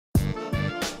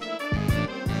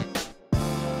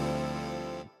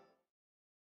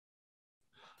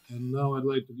And now I'd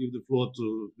like to give the floor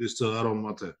to Mr. Aaron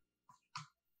Maté.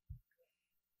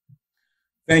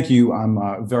 Thank you.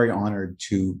 I'm very honored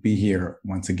to be here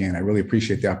once again. I really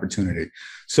appreciate the opportunity.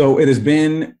 So it has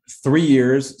been 3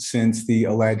 years since the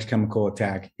alleged chemical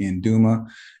attack in Duma,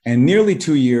 and nearly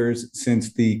 2 years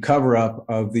since the cover-up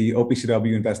of the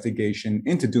OPCW investigation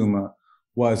into Duma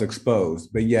was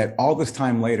exposed. But yet, all this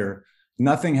time later,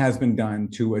 nothing has been done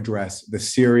to address the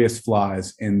serious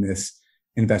flaws in this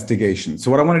investigation.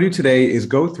 So what I want to do today is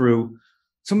go through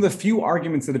some of the few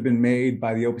arguments that have been made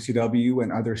by the OPCW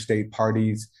and other state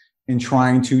parties in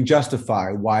trying to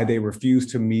justify why they refused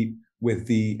to meet with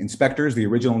the inspectors, the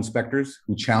original inspectors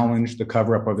who challenged the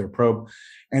cover-up of their probe,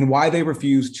 and why they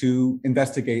refused to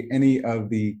investigate any of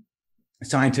the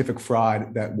scientific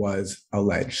fraud that was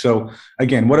alleged. So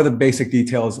again, what are the basic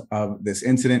details of this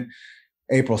incident?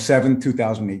 April 7th,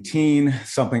 2018,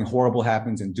 something horrible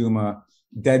happens in Duma.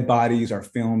 Dead bodies are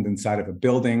filmed inside of a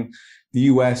building. The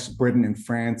US, Britain, and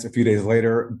France, a few days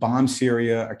later, bomb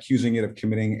Syria, accusing it of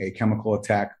committing a chemical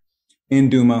attack in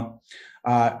Duma.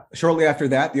 Shortly after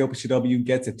that, the OPCW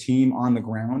gets a team on the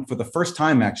ground, for the first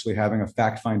time actually having a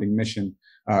fact-finding mission,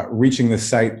 reaching the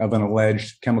site of an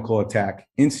alleged chemical attack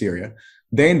in Syria.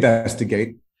 They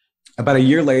investigate. About a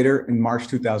year later, in March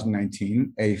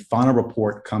 2019, a final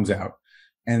report comes out.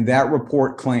 And that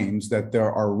report claims that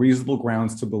there are reasonable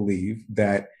grounds to believe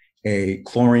that a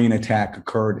chlorine attack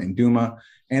occurred in Duma.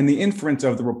 And the inference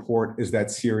of the report is that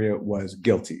Syria was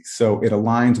guilty. So it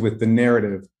aligns with the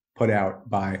narrative put out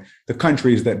by the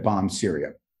countries that bombed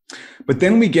Syria. But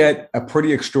then we get a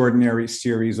pretty extraordinary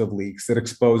series of leaks that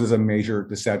exposes a major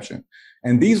deception.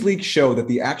 And these leaks show that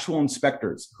the actual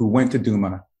inspectors who went to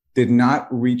Duma did not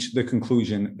reach the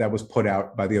conclusion that was put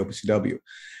out by the OPCW.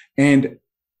 And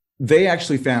they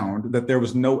actually found that there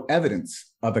was no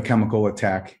evidence of a chemical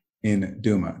attack in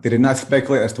Duma. They did not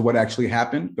speculate as to what actually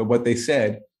happened, but what they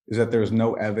said is that there is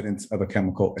no evidence of a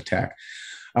chemical attack.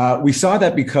 We saw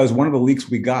that because one of the leaks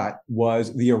we got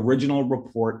was the original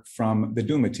report from the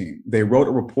Duma team. They wrote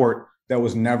a report that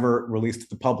was never released to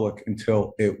the public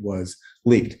until it was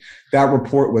leaked. That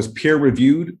report was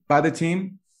peer-reviewed by the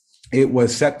team. It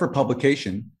was set for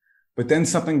publication. But then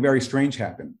something very strange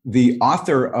happened. The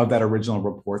author of that original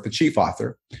report, the chief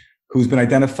author, who's been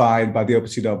identified by the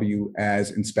OPCW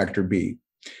as Inspector B,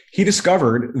 he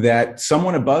discovered that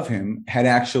someone above him had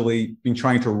actually been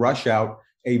trying to rush out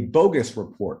a bogus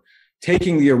report,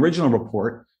 taking the original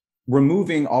report,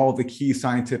 removing all the key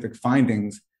scientific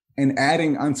findings, and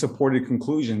adding unsupported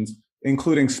conclusions,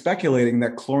 including speculating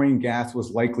that chlorine gas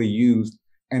was likely used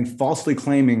and falsely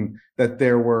claiming that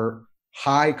there were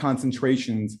high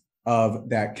concentrations of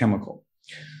that chemical.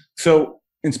 So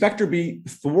Inspector B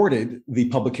thwarted the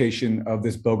publication of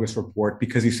this bogus report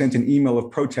because he sent an email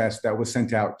of protest that was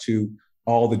sent out to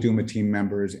all the Duma team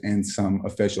members and some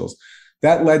officials.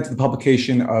 That led to the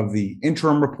publication of the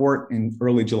interim report in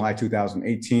early July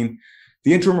 2018.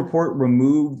 The interim report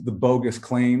removed the bogus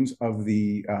claims of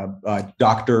the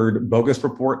doctored bogus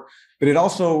report, but it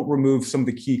also removed some of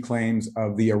the key claims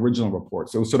of the original report.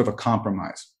 So it was sort of a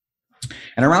compromise.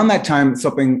 And around that time,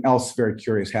 something else very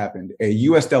curious happened. A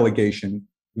US delegation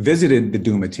visited the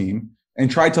Duma team and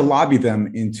tried to lobby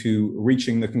them into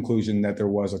reaching the conclusion that there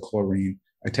was a chlorine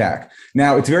attack.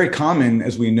 Now, it's very common,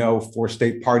 as we know, for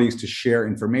state parties to share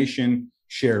information,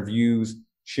 share views,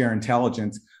 share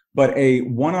intelligence, but a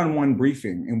one-on-one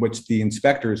briefing in which the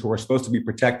inspectors who are supposed to be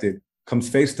protected comes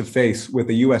face to face with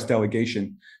a US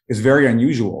delegation is very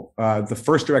unusual. The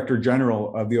first director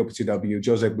general of the OPCW,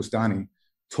 Jose Bustani,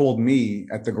 told me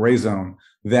at the Grayzone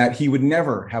that he would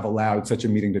never have allowed such a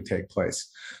meeting to take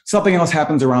place. Something else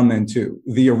happens around then too.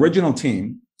 The original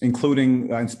team,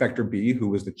 including Inspector B, who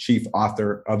was the chief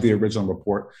author of the original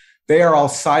report, they are all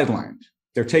sidelined.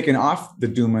 They're taken off the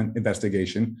Duma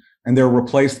investigation and they're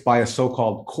replaced by a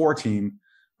so-called core team.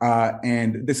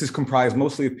 And this is comprised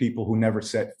mostly of people who never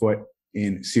set foot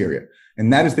in Syria.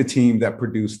 And that is the team that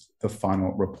produced the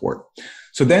final report.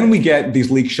 So then we get these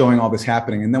leaks showing all this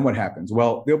happening. And then what happens?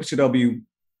 Well, the OPCW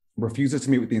refuses to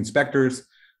meet with the inspectors.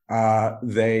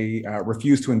 They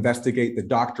refuse to investigate the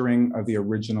doctoring of the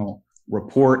original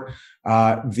report.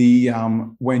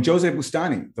 When Jose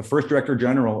Bustani, the first director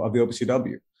general of the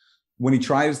OPCW, when he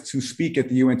tries to speak at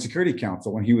the UN Security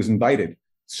Council, when he was invited,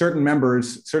 certain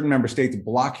member states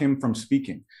block him from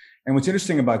speaking. And what's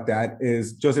interesting about that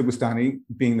is Jose Bustani,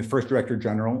 being the first director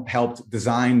general, helped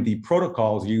design the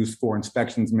protocols used for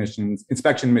inspection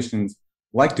missions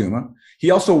like Duma.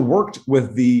 He also worked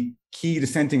with the key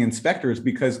dissenting inspectors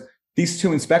because these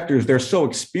two inspectors, they're so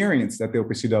experienced at the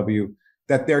OPCW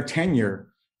that their tenure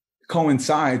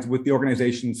coincides with the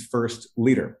organization's first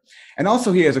leader. And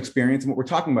also he has experience in what we're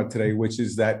talking about today, which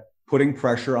is that putting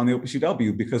pressure on the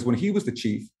OPCW, because when he was the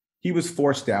chief, he was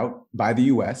forced out by the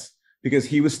US because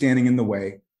he was standing in the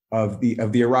way of the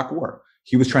Iraq war.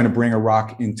 He was trying to bring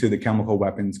Iraq into the Chemical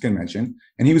Weapons Convention,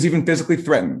 and he was even physically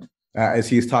threatened, as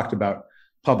he has talked about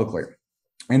publicly.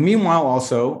 And meanwhile,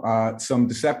 also, some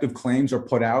deceptive claims are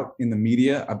put out in the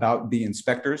media about the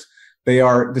inspectors. They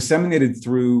are disseminated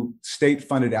through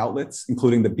state-funded outlets,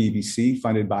 including the BBC,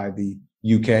 funded by the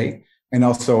UK, and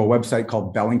also a website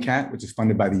called Bellingcat, which is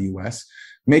funded by the US,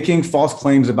 making false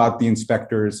claims about the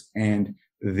inspectors and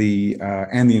the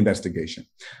investigation.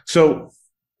 So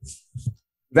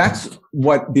that's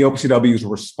what the OPCW's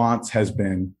response has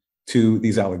been to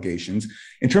these allegations.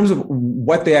 In terms of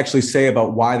what they actually say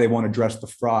about why they want to address the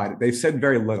fraud, they've said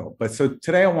very little. But so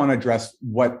today I want to address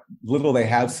what little they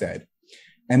have said,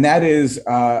 and that is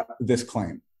this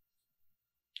claim.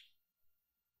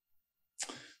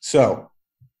 So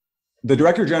the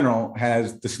Director General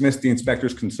has dismissed the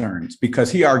inspector's concerns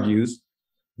because he argues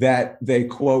that they,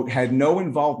 quote, had no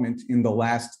involvement in the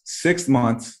last 6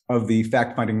 months of the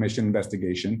fact-finding mission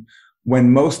investigation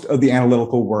when most of the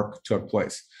analytical work took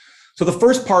place. So the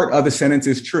first part of the sentence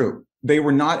is true. They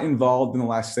were not involved in the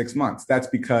last 6 months. That's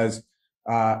because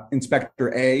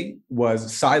Inspector A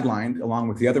was sidelined along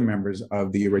with the other members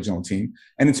of the original team.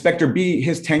 And Inspector B,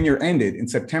 his tenure ended in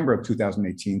September of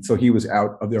 2018, so he was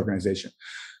out of the organization.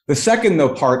 The second,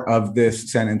 though, part of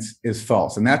this sentence is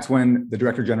false. And that's when the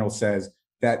Director General says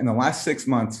that in the last 6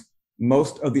 months,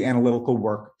 most of the analytical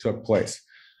work took place.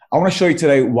 I want to show you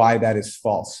today why that is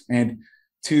false. And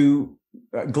to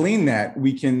glean that,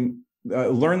 we can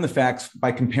learn the facts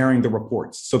by comparing the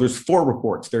reports. So there's 4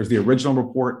 reports. There's the original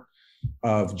report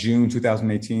of June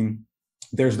 2018.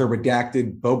 There's the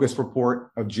redacted bogus report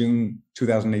of June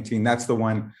 2018. That's the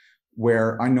one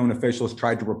where unknown officials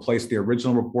tried to replace the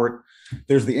original report.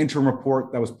 There's the interim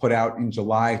report that was put out in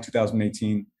July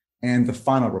 2018, and the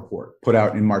final report put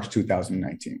out in March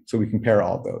 2019. So we compare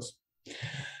all of those.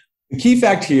 The key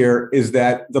fact here is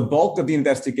that the bulk of the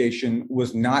investigation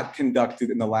was not conducted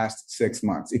in the last 6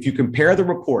 months. If you compare the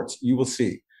reports, you will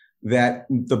see that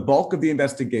the bulk of the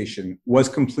investigation was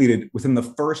completed within the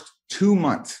first 2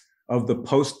 months of the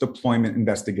post-deployment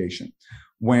investigation,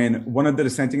 when one of the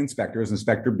dissenting inspectors,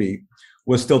 Inspector B,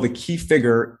 was still the key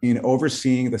figure in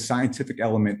overseeing the scientific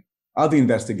element of the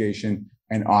investigation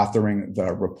and authoring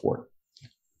the report.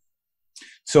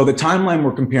 So the timeline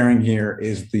we're comparing here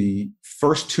is the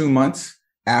first 2 months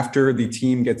after the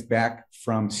team gets back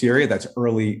from Syria, that's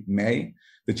early May,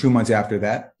 the 2 months after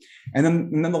that, and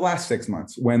then the last 6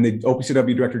 months when the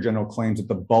OPCW Director General claims that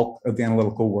the bulk of the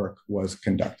analytical work was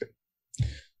conducted.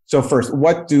 So first,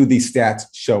 what do these stats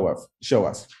show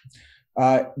us?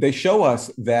 They show us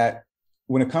that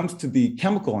when it comes to the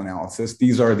chemical analysis,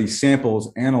 these are the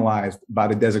samples analyzed by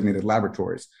the designated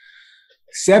laboratories.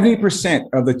 70%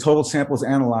 of the total samples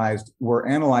analyzed were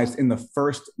analyzed in the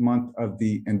first month of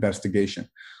the investigation.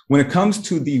 When it comes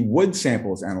to the wood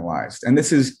samples analyzed, and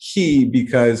this is key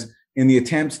because in the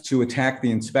attempts to attack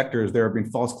the inspectors, there have been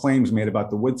false claims made about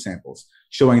the wood samples,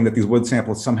 showing that these wood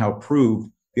samples somehow proved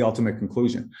the ultimate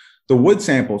conclusion. The wood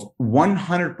samples,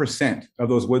 100% of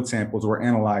those wood samples were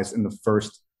analyzed in the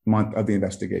first month of the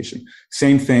investigation.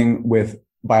 Same thing with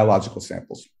biological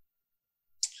samples.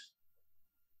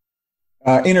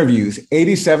 Interviews,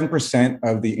 87%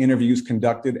 of the interviews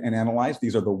conducted and analyzed,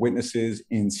 these are the witnesses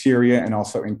in Syria and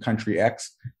also in country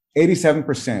X,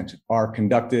 87% are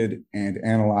conducted and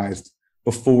analyzed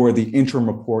before the interim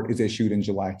report is issued in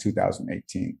July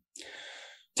 2018.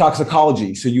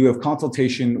 Toxicology, so you have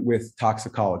consultation with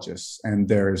toxicologists, and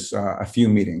there's a few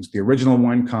meetings. The original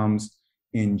one comes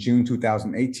in June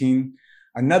 2018.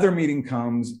 Another meeting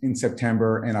comes in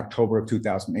September and October of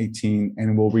 2018,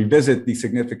 and we'll revisit the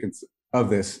significance of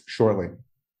this shortly.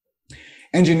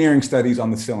 Engineering studies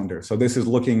on the cylinder. So this is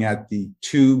looking at the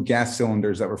 2 gas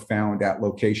cylinders that were found at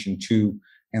location 2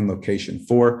 and location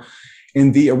 4.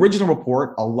 In the original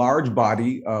report, a large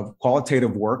body of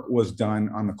qualitative work was done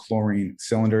on the chlorine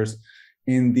cylinders.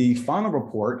 In the final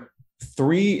report,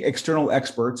 3 external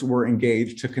experts were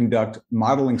engaged to conduct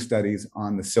modeling studies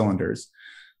on the cylinders.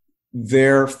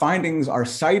 Their findings are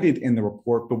cited in the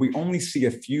report, but we only see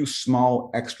a few small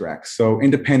extracts. So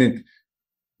independent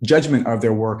judgment of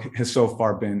their work has so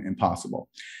far been impossible.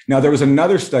 Now, there was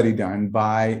another study done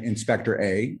by Inspector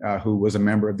A, who was a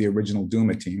member of the original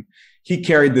Duma team. He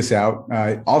carried this out,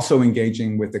 also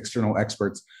engaging with external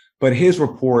experts, but his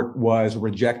report was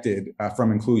rejected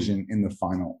from inclusion in the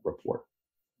final report.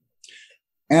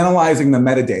 Analyzing the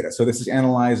metadata. So this is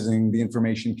analyzing the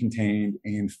information contained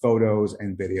in photos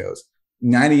and videos.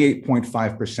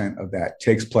 98.5% of that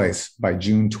takes place by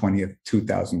June 20th,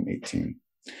 2018.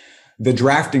 The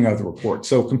drafting of the report.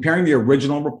 So comparing the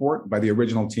original report by the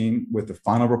original team with the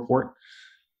final report,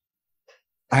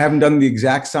 I haven't done the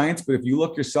exact science, but if you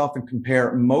look yourself and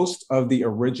compare, most of the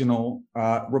original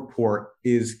report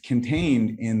is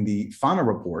contained in the final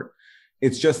report.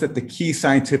 It's just that the key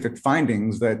scientific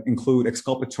findings that include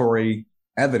exculpatory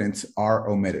evidence are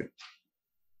omitted.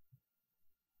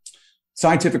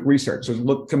 Scientific research,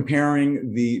 so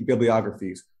comparing the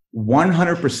bibliographies,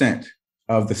 100%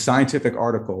 of the scientific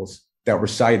articles that were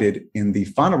cited in the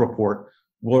final report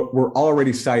were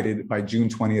already cited by June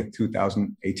 20th,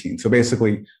 2018. So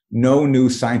basically, no new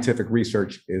scientific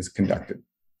research is conducted.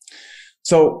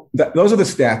 So those are the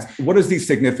stats. What is the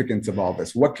significance of all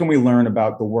this? What can we learn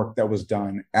about the work that was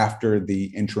done after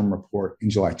the interim report in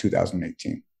July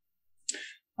 2018?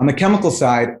 On the chemical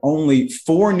side, only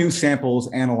 4 new samples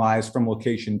analyzed from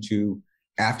location 2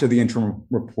 after the interim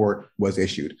report was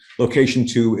issued. Location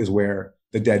 2 is where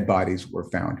the dead bodies were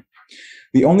found.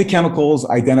 The only chemicals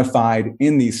identified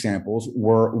in these samples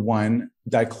were 1,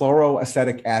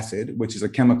 dichloroacetic acid, which is a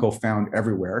chemical found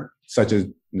everywhere, such as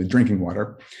in the drinking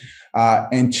water.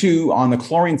 And 2, on the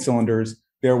chlorine cylinders,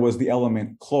 there was the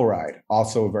element chloride,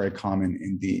 also very common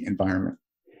in the environment.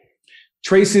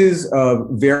 Traces of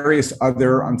various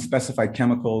other unspecified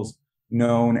chemicals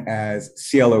known as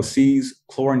CLOCs,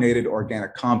 chlorinated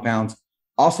organic compounds,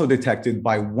 also detected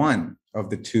by 1 of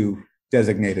the 2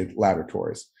 designated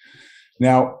laboratories.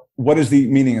 Now, what is the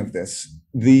meaning of this?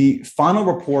 The final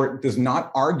report does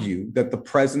not argue that the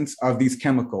presence of these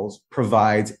chemicals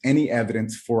provides any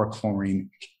evidence for a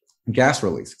chlorine gas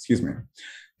release,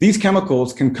 These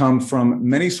chemicals can come from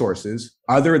many sources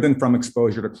other than from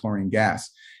exposure to chlorine gas.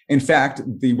 In fact,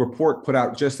 the report put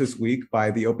out just this week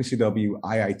by the OPCW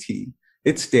IIT,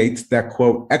 it states that,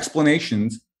 quote,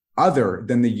 explanations other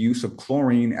than the use of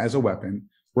chlorine as a weapon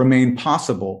remain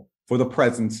possible for the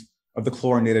presence of the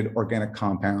chlorinated organic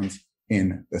compounds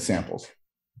in the samples.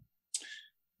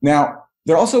 Now,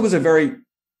 there also was a very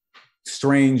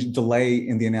strange delay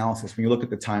in the analysis when you look at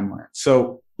the timeline.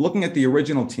 So looking at the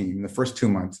original team in the first 2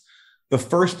 months, the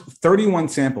first 31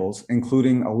 samples,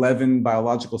 including 11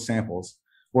 biological samples,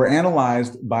 were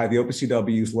analyzed by the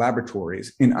OPCW's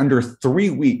laboratories in under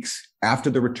 3 weeks after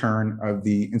the return of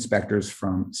the inspectors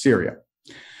from Syria.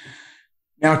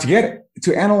 Now,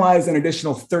 to analyze an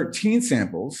additional 13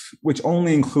 samples, which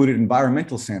only included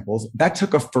environmental samples, that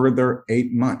took a further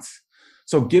 8 months.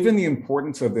 So given the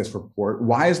importance of this report,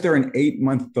 why is there an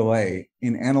 8-month delay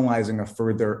in analyzing a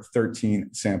further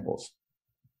 13 samples?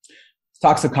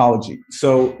 Toxicology.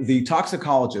 So the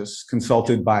toxicologists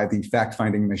consulted by the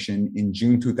fact-finding mission in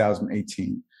June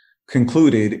 2018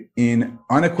 concluded in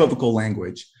unequivocal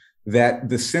language that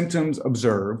the symptoms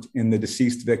observed in the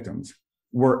deceased victims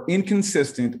were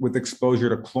inconsistent with exposure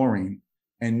to chlorine,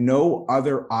 and no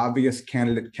other obvious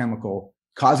candidate chemical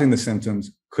causing the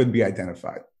symptoms could be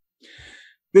identified.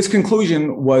 This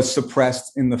conclusion was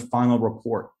suppressed in the final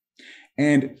report.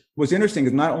 And what's interesting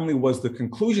is not only was the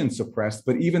conclusion suppressed,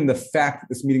 but even the fact that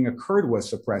this meeting occurred was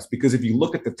suppressed, because if you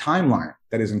look at the timeline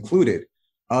that is included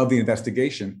of the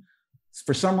investigation,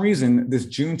 for some reason, this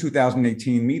June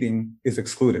 2018 meeting is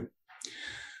excluded.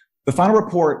 The final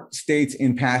report states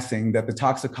in passing that the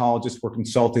toxicologists were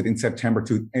consulted in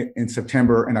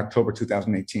September and October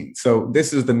 2018. So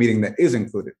this is the meeting that is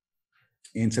included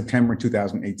in September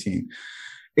 2018.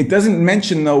 It doesn't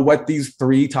mention, though, what these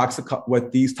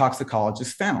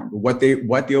toxicologists found, what the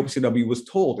OPCW was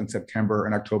told in September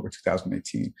and October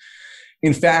 2018.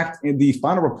 In fact, the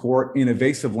final report in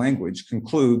evasive language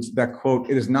concludes that, quote,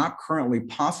 it is not currently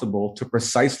possible to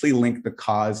precisely link the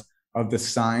cause of the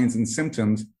signs and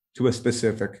symptoms to a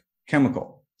specific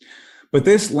chemical. But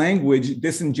this language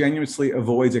disingenuously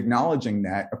avoids acknowledging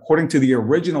that, according to the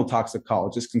original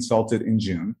toxicologist consulted in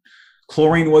June,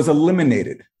 chlorine was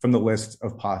eliminated from the list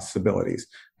of possibilities.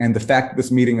 And the fact that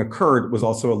this meeting occurred was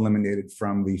also eliminated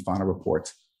from the final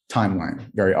report's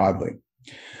timeline, very oddly.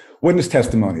 Witness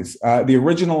testimonies. The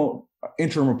original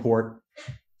report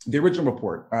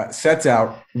sets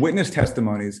out witness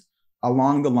testimonies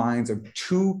along the lines of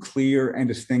 2 clear and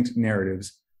distinct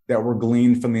narratives that were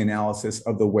gleaned from the analysis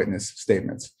of the witness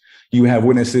statements. You have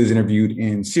witnesses interviewed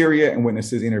in Syria and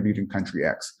witnesses interviewed in country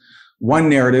X. One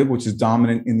narrative, which is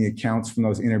dominant in the accounts from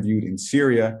those interviewed in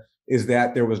Syria, is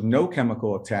that there was no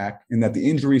chemical attack and that the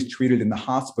injuries treated in the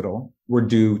hospital were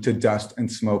due to dust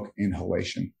and smoke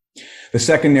inhalation. The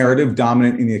second narrative,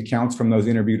 dominant in the accounts from those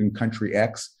interviewed in country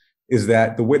X, is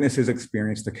that the witnesses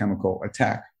experienced a chemical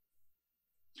attack.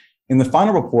 In the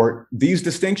final report, these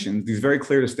very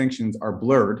clear distinctions are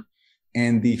blurred,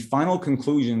 and the final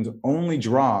conclusions only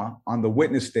draw on the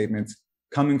witness statements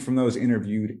coming from those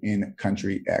interviewed in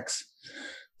country X.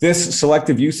 This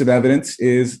selective use of evidence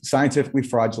is scientifically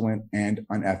fraudulent and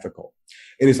unethical.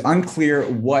 It is unclear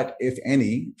what, if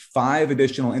any, 5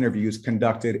 additional interviews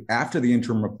conducted after the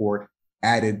interim report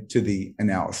added to the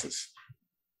analysis.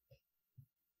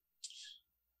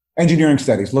 Engineering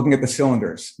studies, looking at the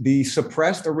cylinders. The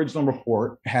suppressed original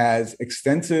report has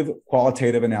extensive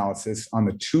qualitative analysis on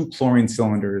the 2 chlorine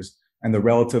cylinders and the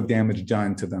relative damage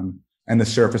done to them and the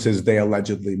surfaces they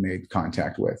allegedly made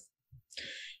contact with.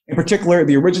 In particular,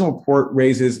 the original report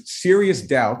raises serious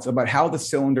doubts about how the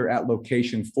cylinder at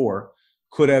location 4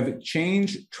 could have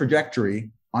changed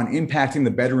trajectory on impacting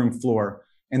the bedroom floor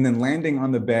and then landing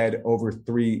on the bed over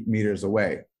 3 meters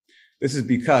away. This is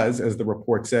because, as the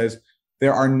report says,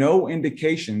 there are no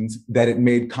indications that it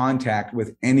made contact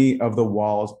with any of the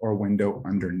walls or window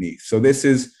underneath. So this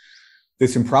is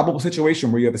this improbable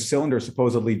situation where you have a cylinder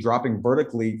supposedly dropping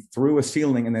vertically through a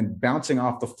ceiling and then bouncing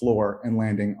off the floor and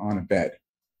landing on a bed.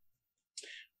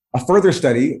 A further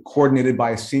study, coordinated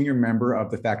by a senior member of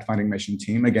the fact-finding mission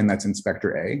team, again, that's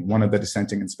Inspector A, one of the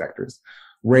dissenting inspectors,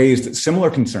 raised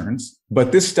similar concerns,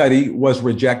 but this study was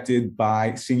rejected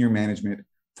by senior management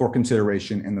for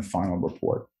consideration in the final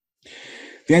report.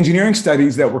 The engineering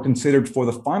studies that were considered for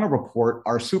the final report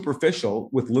are superficial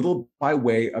with little by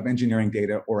way of engineering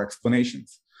data or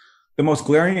explanations. The most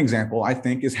glaring example, I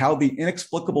think, is how the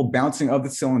inexplicable bouncing of the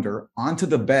cylinder onto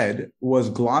the bed was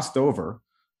glossed over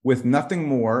with nothing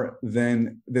more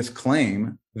than this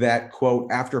claim that,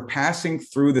 quote, after passing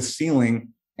through the ceiling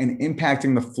and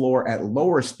impacting the floor at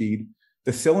lower speed,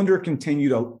 the cylinder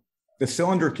continued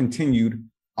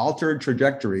altered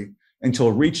trajectory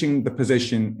until reaching the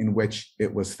position in which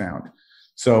it was found.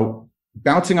 So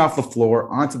bouncing off the floor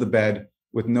onto the bed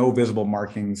with no visible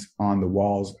markings on the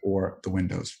walls or the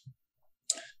windows.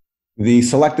 The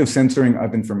selective censoring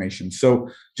of information. So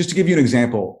just to give you an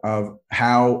example of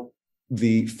how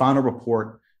the final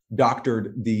report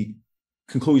doctored the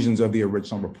conclusions of the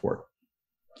original report.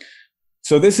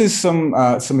 So this is some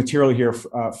material here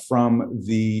from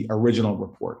the original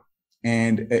report.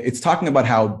 And it's talking about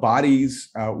how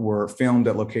bodies were filmed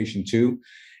at location 2.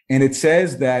 And it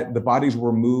says that the bodies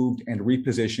were moved and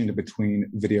repositioned between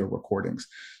video recordings.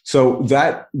 So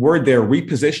that word there,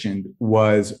 repositioned,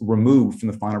 was removed from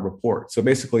the final report. So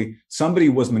basically, somebody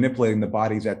was manipulating the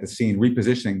bodies at the scene,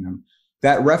 repositioning them.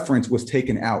 That reference was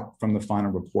taken out from the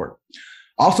final report.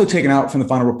 Also taken out from the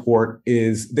final report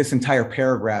is this entire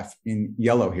paragraph in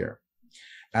yellow here.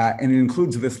 And it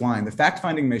includes this line: the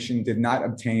fact-finding mission did not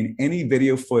obtain any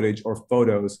video footage or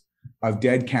photos of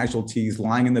dead casualties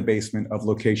lying in the basement of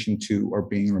location 2 or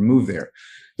being removed there.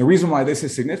 The reason why this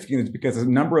is significant is because a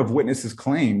number of witnesses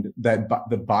claimed that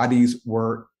the bodies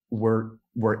were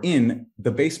in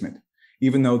the basement,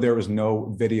 even though there was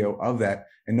no video of that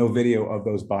and no video of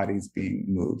those bodies being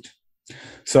moved.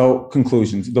 So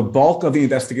conclusions: the bulk of the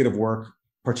investigative work,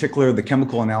 particularly the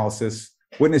chemical analysis,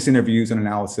 witness interviews and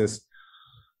analysis,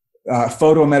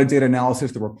 photo metadata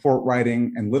analysis, the report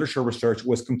writing, and literature research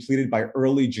was completed by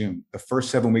early June, the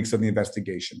first 7 weeks of the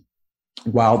investigation,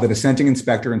 while the dissenting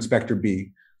inspector, Inspector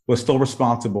B, was still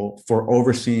responsible for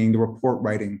overseeing the report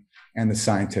writing and the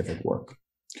scientific work.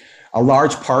 A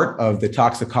large part of the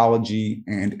toxicology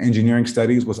and engineering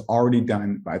studies was already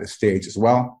done by the stage as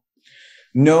well.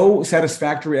 No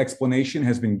satisfactory explanation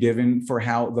has been given for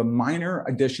how the minor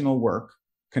additional work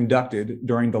conducted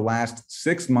during the last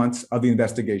 6 months of the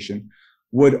investigation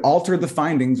would alter the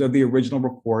findings of the original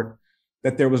report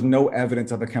that there was no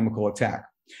evidence of a chemical attack.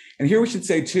 And here we should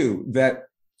say too, that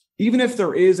even if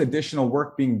there is additional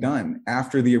work being done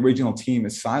after the original team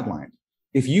is sidelined,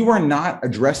 if you are not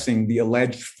addressing the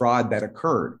alleged fraud that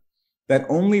occurred, that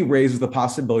only raises the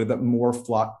possibility that more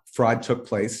fraud took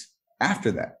place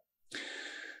after that.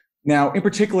 Now, in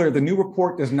particular, the new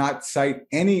report does not cite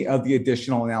any of the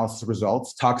additional analysis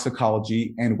results,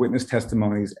 toxicology, and witness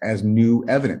testimonies as new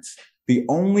evidence. The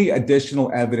only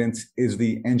additional evidence is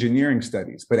the engineering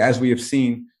studies. But as we have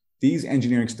seen, these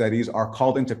engineering studies are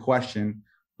called into question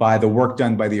by the work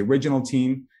done by the original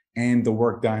team and the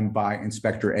work done by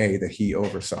Inspector A that he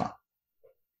oversaw.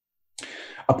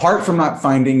 Apart from not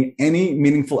finding any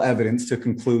meaningful evidence to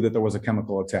conclude that there was a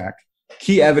chemical attack,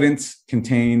 key evidence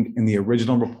contained in the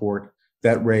original report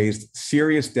that raised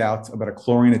serious doubts about a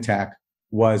chlorine attack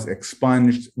was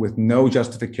expunged with no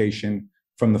justification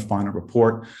from the final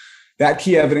report. That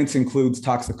key evidence includes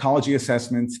toxicology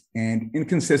assessments and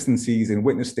inconsistencies in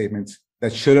witness statements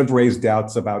that should have raised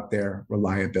doubts about their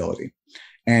reliability.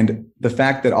 And the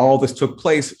fact that all this took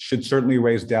place should certainly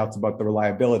raise doubts about the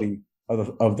reliability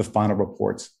of the final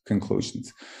report's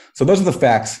conclusions. So those are the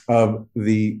facts of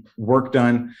the work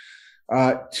done.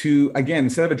 Again,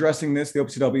 instead of addressing this, the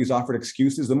OPCW has offered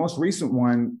excuses. The most recent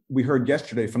one we heard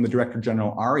yesterday from the Director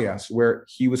General Arias, where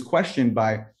he was questioned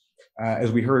by,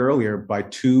 as we heard earlier, by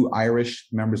two Irish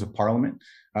members of parliament,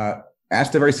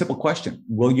 asked a very simple question: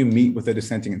 will you meet with the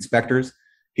dissenting inspectors?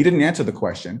 He didn't answer the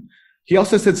question. He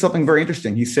also said something very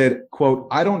interesting. He said, quote,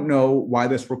 "I don't know why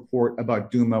this report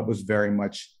about Duma was very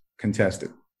much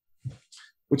contested,"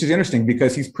 which is interesting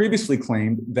because he's previously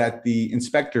claimed that the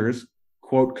inspectors,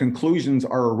 quote, "conclusions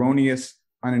are erroneous,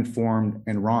 uninformed,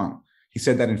 and wrong." He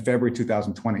said that in February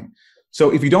 2020. So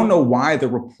if you don't know why the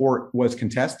report was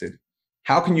contested,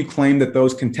 how can you claim that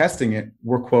those contesting it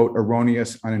were, quote,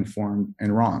 "erroneous, uninformed,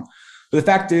 and wrong"? But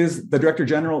the fact is, the Director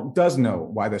General does know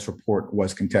why this report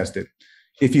was contested.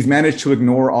 If he's managed to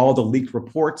ignore all the leaked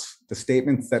reports, the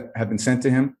statements that have been sent to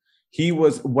him,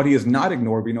 what he has not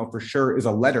ignored, we know for sure, is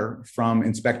a letter from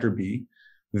Inspector B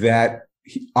that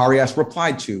Arias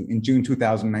replied to in June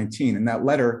 2019. And that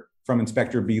letter from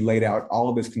Inspector B laid out all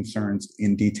of his concerns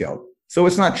in detail. So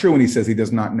it's not true when he says he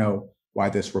does not know why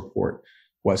this report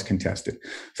was contested.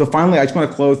 So finally, I just want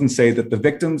to close and say that the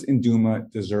victims in Duma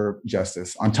deserve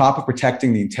justice. On top of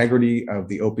protecting the integrity of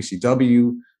the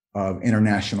OPCW, of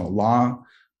international law,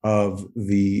 of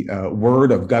the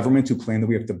word of governments who claim that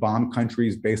we have to bomb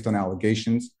countries based on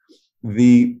allegations,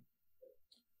 the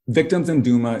victims in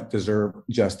Duma deserve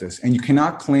justice. And you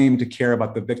cannot claim to care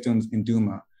about the victims in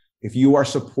Duma if you are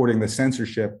supporting the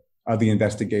censorship of the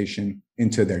investigation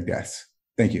into their deaths.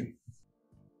 Thank you.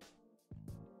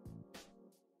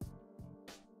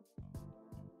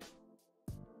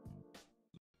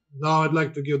 Now I'd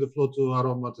like to give the floor to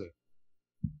Aaron Maté.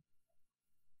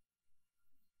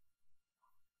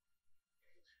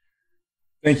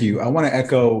 Thank you. I want to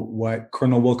echo what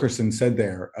Colonel Wilkerson said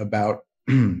there about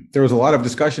there was a lot of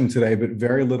discussion today, but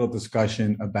very little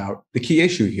discussion about the key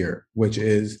issue here, which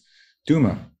is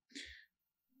Duma.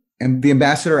 And the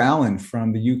Ambassador Allen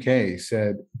from the UK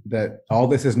said that all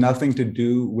this has nothing to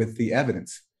do with the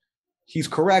evidence. He's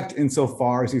correct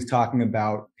insofar as he's talking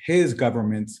about his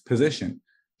government's position.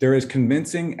 There is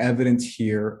convincing evidence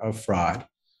here of fraud.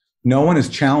 No one has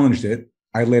challenged it.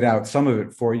 I laid out some of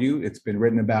it for you. It's been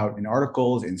written about in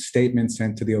articles, in statements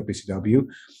sent to the OPCW.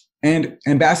 And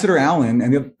Ambassador Allen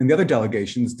and the other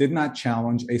delegations did not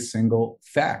challenge a single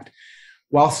fact,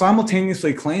 while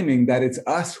simultaneously claiming that it's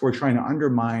us who are trying to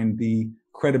undermine the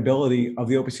credibility of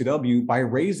the OPCW by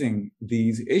raising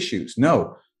these issues.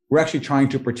 No, we're actually trying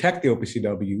to protect the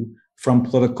OPCW from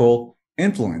political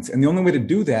influence. And the only way to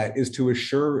do that is to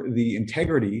assure the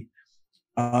integrity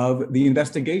of the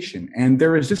investigation. And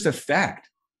there is just a fact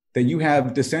that you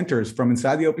have dissenters from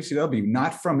inside the OPCW,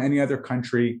 not from any other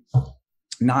country,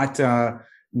 not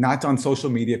on social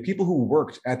media, people who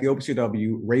worked at the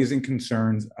OPCW raising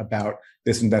concerns about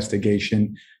this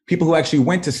investigation, people who actually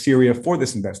went to Syria for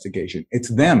this investigation. It's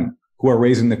them who are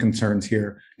raising the concerns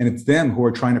here, and it's them who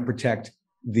are trying to protect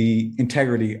the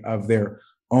integrity of their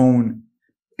own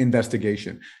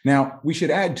investigation. Now, we should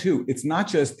add too, it's not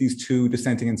just these two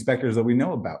dissenting inspectors that we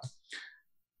know about.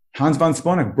 Hans von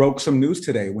Sponeck broke some news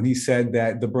today when he said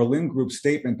that the Berlin Group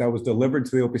statement that was delivered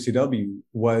to the OPCW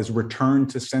was returned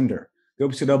to sender. The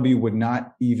OPCW would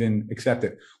not even accept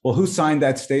it. Well, who signed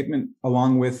that statement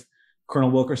along with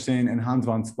Colonel Wilkerson and Hans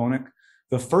von Sponeck?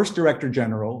 The first Director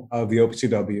General of the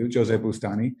OPCW, Jose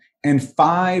Bustani, and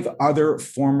 5 other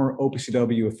former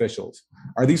OPCW officials.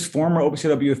 Are these former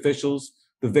OPCW officials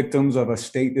the victims of a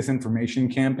state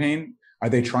disinformation campaign? Are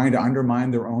they trying to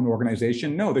undermine their own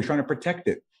organization? No, they're trying to protect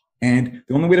it. And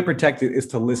the only way to protect it is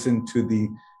to listen to the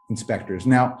inspectors.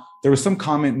 Now, there was some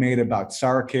comment made about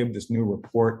Sarakib, this new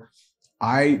report.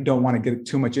 I don't want to get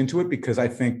too much into it because I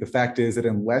think the fact is that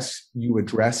unless you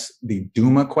address the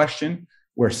Duma question,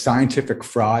 where scientific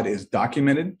fraud is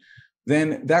documented,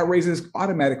 then that raises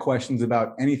automatic questions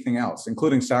about anything else,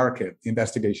 including Sarakib, the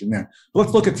investigation there. But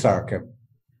let's look at Sarakib.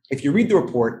 If you read the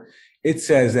report, it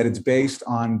says that it's based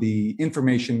on the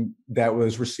information that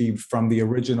was received from the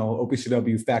original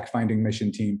OPCW fact-finding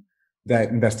mission team that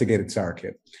investigated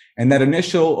Sarakib. And that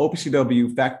initial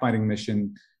OPCW fact-finding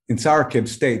mission in Sarakib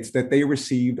states that they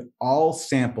received all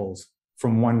samples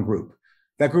from one group.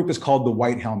 That group is called the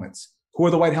White Helmets. Who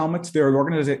are the White Helmets? They're an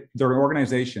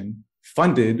organization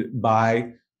funded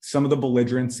by some of the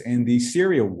belligerents in the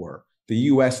Syria war. The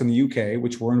US and the UK,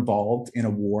 which were involved in a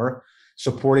war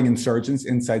supporting insurgents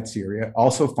inside Syria,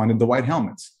 also funded the White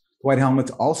Helmets. The White Helmets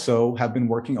also have been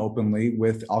working openly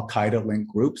with Al-Qaeda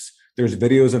linked groups. There's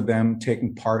videos of them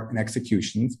taking part in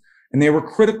executions, and they were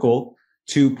critical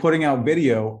to putting out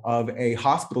video of a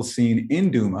hospital scene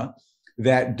in Duma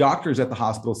that doctors at the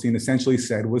hospital scene essentially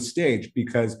said was staged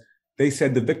because they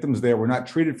said the victims there were not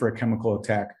treated for a chemical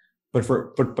attack, but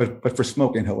for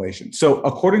smoke inhalation. So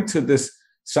according to this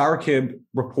Sarkib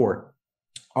report,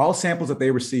 all samples that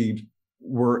they received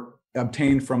were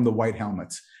obtained from the White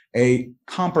Helmets, a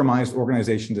compromised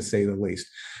organization to say the least.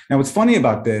 Now, what's funny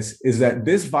about this is that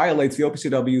this violates the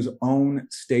OPCW's own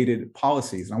stated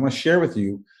policies. And I want to share with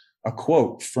you a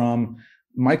quote from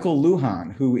Michael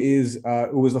Lujan, who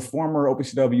was a former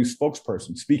OPCW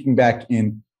spokesperson, speaking back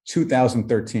in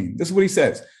 2013. This is what he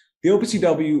says. The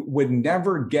OPCW would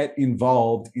never get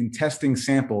involved in testing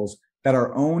samples that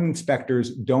our own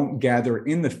inspectors don't gather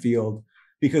in the field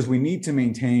because we need to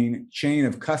maintain chain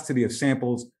of custody of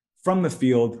samples from the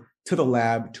field to the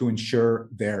lab to ensure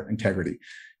their integrity.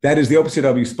 That is the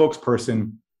OPCW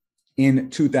spokesperson in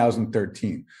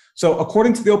 2013. So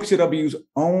according to the OPCW's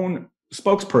own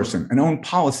spokesperson and own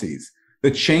policies,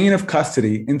 the chain of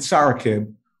custody in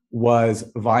Sarkib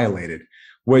was violated,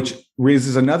 which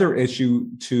raises another issue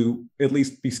to at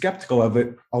least be skeptical of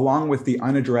it, along with the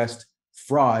unaddressed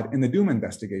fraud in the Duma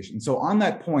investigation. So on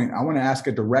that point, I want to ask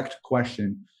a direct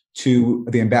question to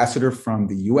the ambassador from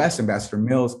the US, Ambassador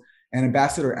Mills, and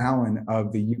Ambassador Allen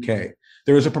of the UK.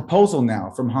 There is a proposal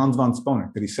now from Hans von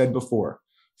Sponek that he said before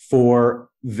for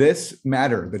this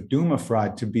matter, the Duma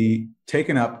fraud, to be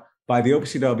taken up by the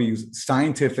OPCW's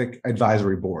Scientific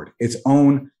Advisory Board, its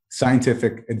own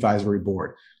Scientific Advisory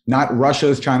Board, not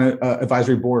Russia's China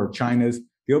Advisory Board or China's,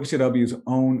 the OPCW's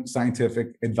own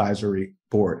Scientific Advisory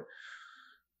Board.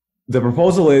 The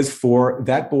proposal is for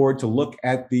that board to look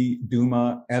at the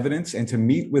Duma evidence and to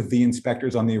meet with the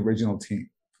inspectors on the original team.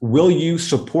 Will you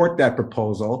support that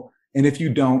proposal? And if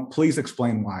you don't, please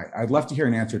explain why. I'd love to hear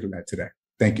an answer to that today.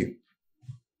 Thank you.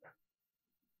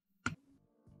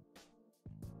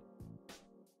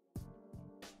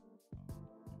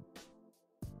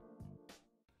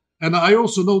 And I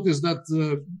also noticed that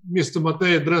Mr.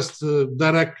 Maté addressed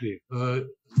directly,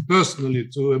 personally,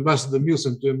 to Ambassador Mills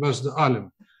and to Ambassador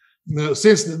Allen.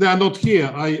 Since they are not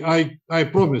here, I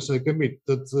promise, I commit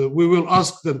that we will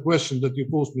ask that question that you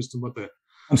posed, Mr. Maté.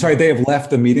 I'm sorry, they have left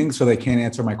the meeting, so they can't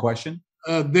answer my question?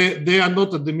 They are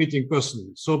not at the meeting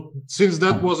personally. So since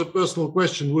that was a personal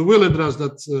question, we will address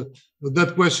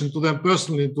that question to them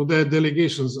personally, to their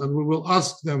delegations, and we will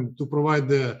ask them to provide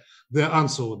their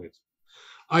answer on it.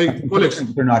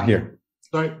 Colleagues, they're not here.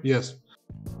 Sorry, yes.